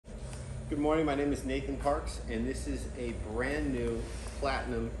Good morning, my name is Nathan Parks, and this is a brand new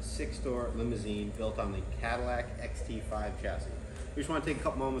Platinum 6-door limousine built on the Cadillac XT5 chassis. We just want to take a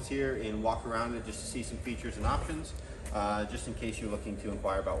couple moments here and walk around it just to see some features and options, just in case you're looking to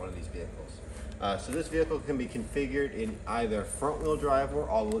inquire about one of these vehicles. So this vehicle can be configured in either front-wheel drive or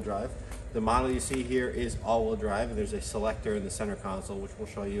all-wheel drive. The model you see here is all-wheel drive, and there's a selector in the center console, which we'll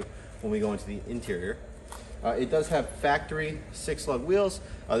show you when we go into the interior. It does have factory 6-lug wheels.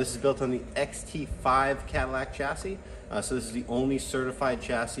 This is built on the XT5 Cadillac chassis. So this is the only certified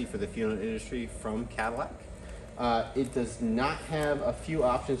chassis for the fuel industry from Cadillac. It does not have a few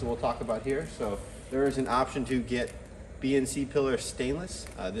options that we'll talk about here. So there is an option to get BNC pillar stainless.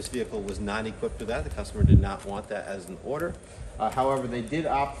 This vehicle was not equipped with that. The customer did not want that as an order. However, they did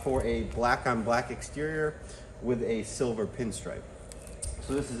opt for a black on black exterior with a silver pinstripe.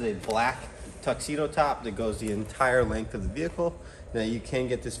 So this is a black tuxedo top that goes the entire length of the vehicle. Now you can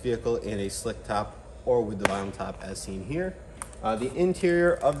get this vehicle in a slick top or with the vinyl top as seen here. The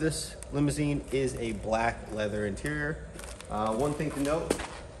interior of this limousine is a black leather interior. One thing to note,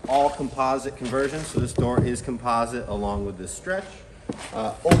 all composite conversions, so this door is composite along with this stretch.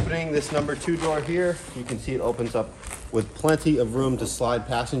 Opening this number 2 door here, you can see it opens up with plenty of room to slide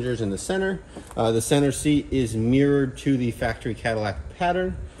passengers in the center. The center seat is mirrored to the factory Cadillac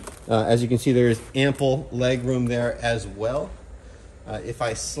pattern. As you can see, there is ample leg room there as well. If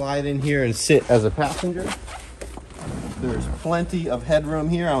I slide in here and sit as a passenger, there's plenty of headroom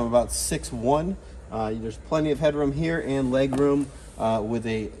here. I'm about 6'1". There's plenty of headroom here and leg room with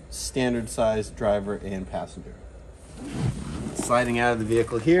a standard sized driver and passenger. Sliding out of the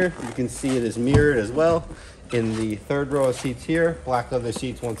vehicle here, you can see it is mirrored as well. In the 3rd row of seats here, black leather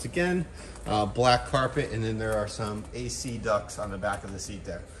seats once again, black carpet, and then there are some AC ducts on the back of the seat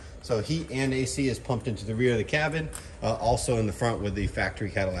there. So heat and AC is pumped into the rear of the cabin, also in the front with the factory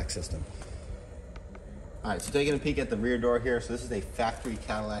Cadillac system. All right, so taking a peek at the rear door here. So this is a factory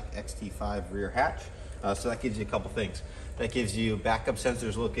Cadillac XT5 rear hatch. So that gives you a couple things. That gives you backup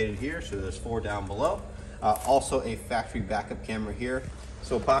sensors located here. So there's 4 down below. Also a factory backup camera here.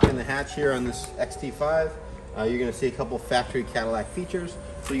 So popping the hatch here on this XT5, you're gonna see a couple factory Cadillac features.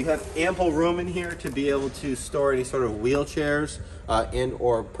 So you have ample room in here to be able to store any sort of wheelchairs and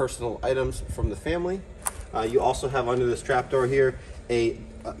or personal items from the family. You also have under this trapdoor here a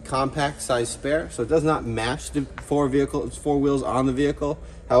compact size spare. So it does not match the 4 wheels on the vehicle.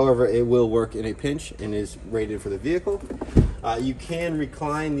 However, it will work in a pinch and is rated for the vehicle. You can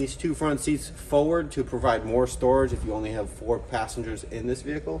recline these 2 front seats forward to provide more storage if you only have 4 passengers in this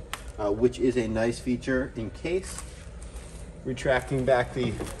vehicle, which is a nice feature in case. Retracting back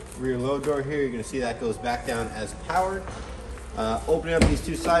the rear load door here, you're going to see that goes back down as powered. Opening up these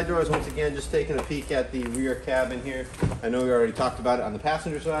 2 side doors, once again, just taking a peek at the rear cabin here. I know we already talked about it on the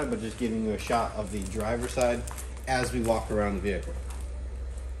passenger side, but just giving you a shot of the driver's side as we walk around the vehicle.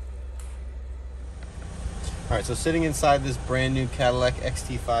 All right, so sitting inside this brand new Cadillac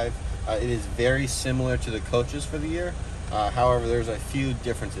XT5, it is very similar to the coaches for the year. However, there's a few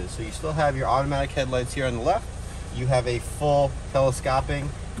differences. So you still have your automatic headlights here on the left. You have a full telescoping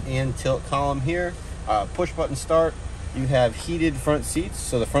and tilt column here. Push button start. You have heated front seats.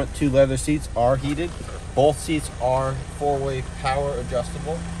 So the front 2 leather seats are heated. Both seats are 4-way power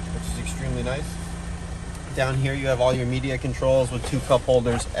adjustable, which is extremely nice. Down here you have all your media controls with 2 cup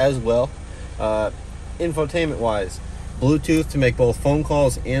holders as well. Infotainment wise, Bluetooth to make both phone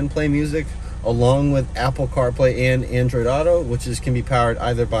calls and play music, along with Apple CarPlay and Android Auto, which can be powered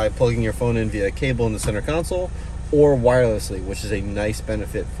either by plugging your phone in via a cable in the center console or wirelessly, which is a nice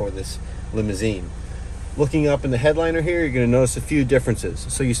benefit for this limousine. Looking up in the headliner here, you're going to notice a few differences.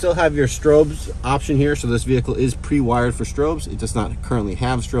 So you still have your strobes option here. So this vehicle is pre-wired for strobes. It does not currently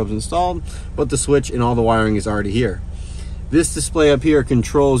have strobes installed, but the switch and all the wiring is already here. This display up here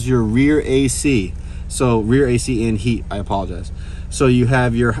controls your rear AC. So rear AC and heat, I apologize. So you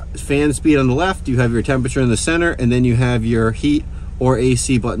have your fan speed on the left, you have your temperature in the center, and then you have your heat or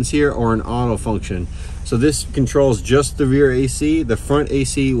AC buttons here or an auto function. So this controls just the rear AC. The front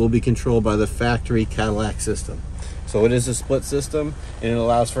AC will be controlled by the factory Cadillac system. So it is a split system, and it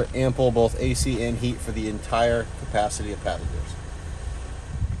allows for ample both AC and heat for the entire capacity of passengers.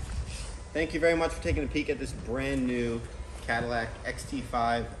 Thank you very much for taking a peek at this brand new Cadillac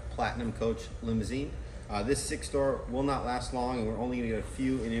XT5 Platinum Coach limousine. This 6-door will not last long, and we're only going to get a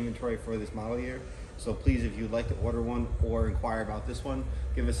few in inventory for this model year. So please, if you'd like to order one or inquire about this one,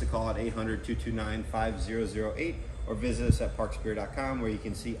 give us a call at 800-229-5008 or visit us at parkspear.com, where you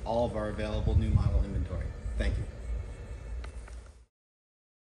can see all of our available new model inventory. Thank you.